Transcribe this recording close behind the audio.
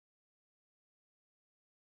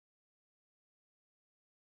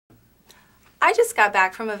I just got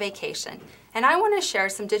back from a vacation and I want to share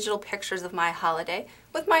some digital pictures of my holiday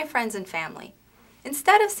with my friends and family.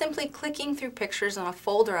 Instead of simply clicking through pictures on a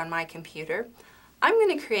folder on my computer, I'm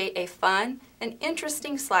going to create a fun and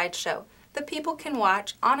interesting slideshow that people can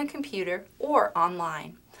watch on a computer or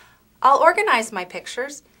online. I'll organize my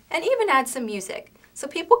pictures and even add some music so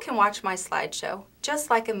people can watch my slideshow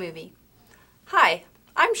just like a movie. Hi,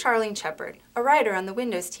 I'm Charlene Shepard, a writer on the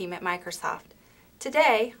Windows team at Microsoft.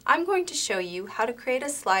 Today, I'm going to show you how to create a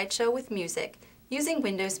slideshow with music using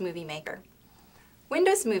Windows Movie Maker.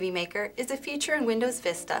 Windows Movie Maker is a feature in Windows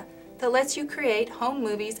Vista that lets you create home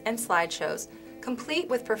movies and slideshows, complete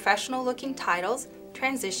with professional-looking titles,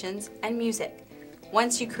 transitions, and music.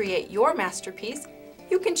 Once you create your masterpiece,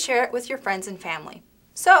 you can share it with your friends and family.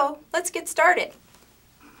 So, let's get started.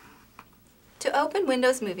 To open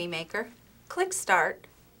Windows Movie Maker, click Start,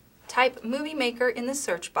 type Movie Maker in the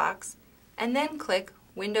search box, and then click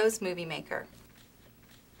Windows Movie Maker.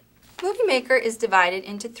 Movie Maker is divided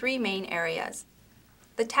into three main areas.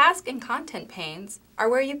 The task and content panes are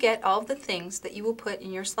where you get all of the things that you will put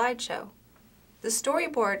in your slideshow. The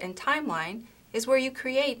storyboard and timeline is where you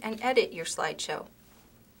create and edit your slideshow.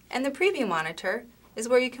 And the preview monitor is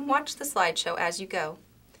where you can watch the slideshow as you go.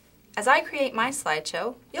 As I create my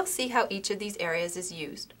slideshow, you'll see how each of these areas is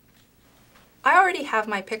used. I already have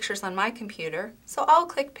my pictures on my computer, so I'll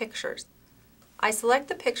click Pictures. I select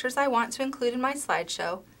the pictures I want to include in my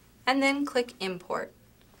slideshow and then click Import.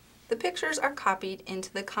 The pictures are copied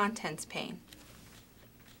into the Contents pane.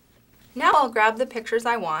 Now I'll grab the pictures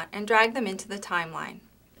I want and drag them into the timeline.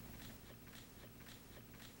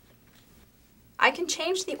 I can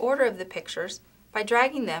change the order of the pictures by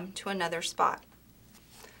dragging them to another spot.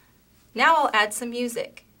 Now I'll add some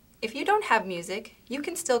music. If you don't have music, you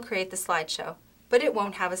can still create the slideshow, but it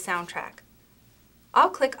won't have a soundtrack. I'll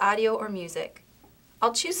click Audio or Music.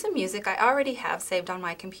 I'll choose some music I already have saved on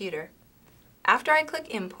my computer. After I click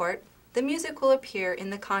Import, the music will appear in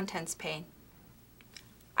the Contents pane.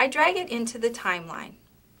 I drag it into the timeline.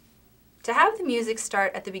 To have the music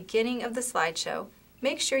start at the beginning of the slideshow,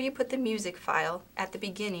 make sure you put the music file at the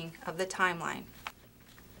beginning of the timeline.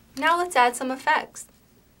 Now let's add some effects.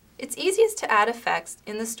 It's easiest to add effects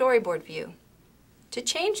in the storyboard view. To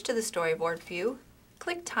change to the storyboard view,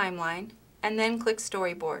 click Timeline and then click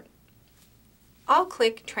Storyboard. I'll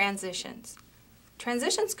click Transitions.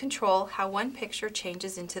 Transitions control how one picture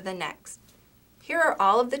changes into the next. Here are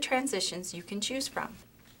all of the transitions you can choose from.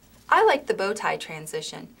 I like the bow tie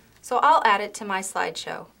transition, so I'll add it to my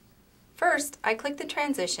slideshow. First, I click the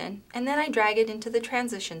transition and then I drag it into the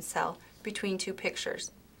transition cell between two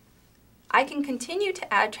pictures. I can continue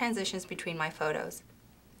to add transitions between my photos.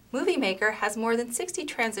 Movie Maker has more than 60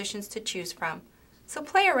 transitions to choose from, so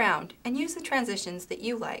play around and use the transitions that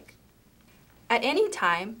you like. At any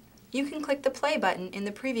time, you can click the play button in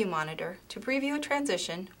the preview monitor to preview a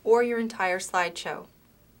transition or your entire slideshow.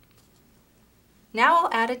 Now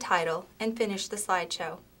I'll add a title and finish the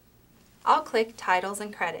slideshow. I'll click Titles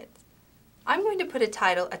and Credits. I'm going to put a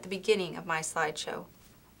title at the beginning of my slideshow.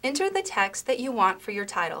 Enter the text that you want for your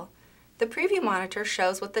title. The preview monitor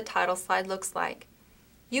shows what the title slide looks like.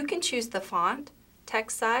 You can choose the font,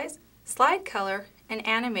 text size, slide color, and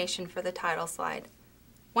animation for the title slide.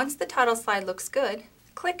 Once the title slide looks good,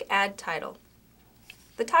 click Add Title.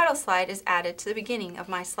 The title slide is added to the beginning of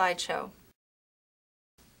my slideshow.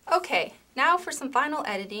 Okay, now for some final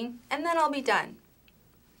editing and then I'll be done.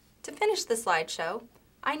 To finish the slideshow,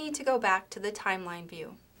 I need to go back to the timeline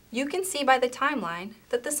view. You can see by the timeline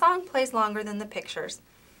that the song plays longer than the pictures.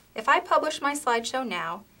 If I publish my slideshow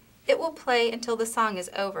now, it will play until the song is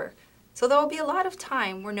over, so there will be a lot of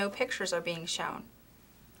time where no pictures are being shown.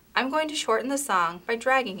 I'm going to shorten the song by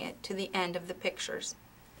dragging it to the end of the pictures.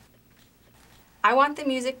 I want the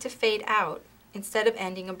music to fade out instead of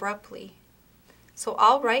ending abruptly, so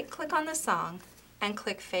I'll right-click on the song and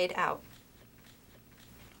click Fade Out.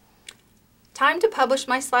 Time to publish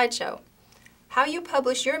my slideshow. How you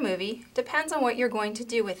publish your movie depends on what you're going to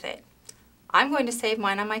do with it. I'm going to save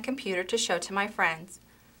mine on my computer to show to my friends.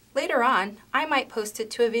 Later on, I might post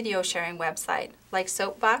it to a video sharing website like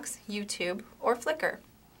Soapbox, YouTube, or Flickr.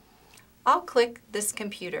 I'll click This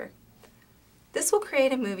Computer. This will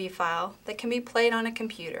create a movie file that can be played on a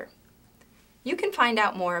computer. You can find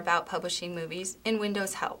out more about publishing movies in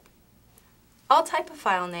Windows Help. I'll type a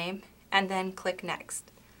file name and then click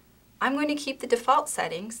Next. I'm going to keep the default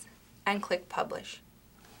settings and click Publish.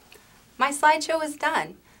 My slideshow is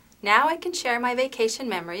done. Now I can share my vacation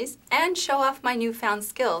memories and show off my newfound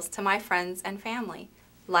skills to my friends and family.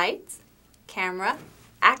 Lights, camera,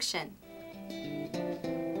 action.